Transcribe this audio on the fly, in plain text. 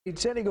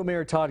San Diego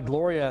Mayor Todd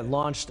Gloria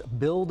launched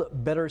Build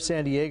Better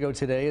San Diego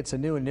today. It's a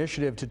new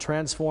initiative to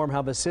transform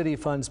how the city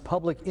funds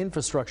public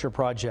infrastructure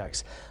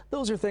projects.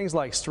 Those are things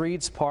like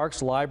streets,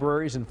 parks,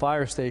 libraries, and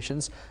fire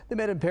stations. They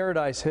met in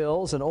Paradise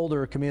Hills, an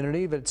older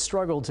community that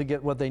struggled to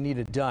get what they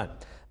needed done.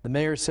 The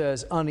mayor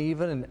says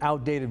uneven and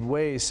outdated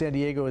ways San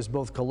Diego has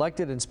both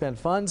collected and spent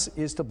funds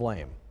is to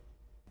blame.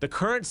 The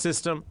current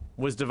system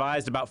was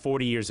devised about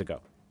 40 years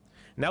ago,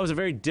 and that was a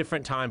very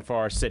different time for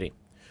our city.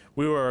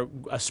 We were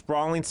a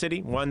sprawling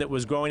city, one that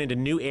was growing into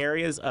new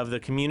areas of the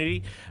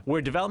community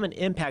where development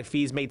impact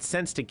fees made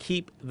sense to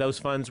keep those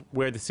funds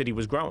where the city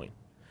was growing.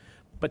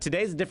 But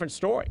today's a different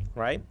story,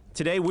 right?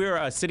 Today we're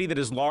a city that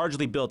is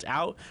largely built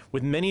out,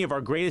 with many of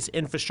our greatest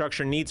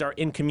infrastructure needs are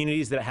in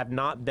communities that have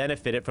not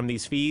benefited from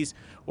these fees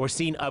or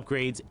seen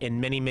upgrades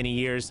in many, many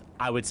years,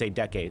 I would say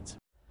decades.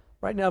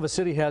 Right now, the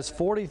city has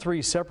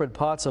 43 separate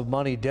pots of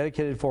money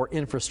dedicated for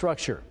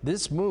infrastructure.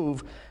 This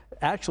move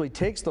actually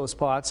takes those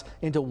pots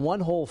into one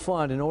whole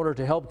fund in order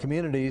to help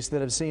communities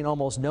that have seen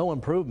almost no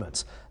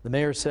improvements. The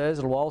mayor says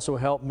it will also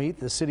help meet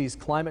the city's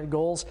climate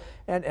goals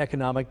and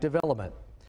economic development.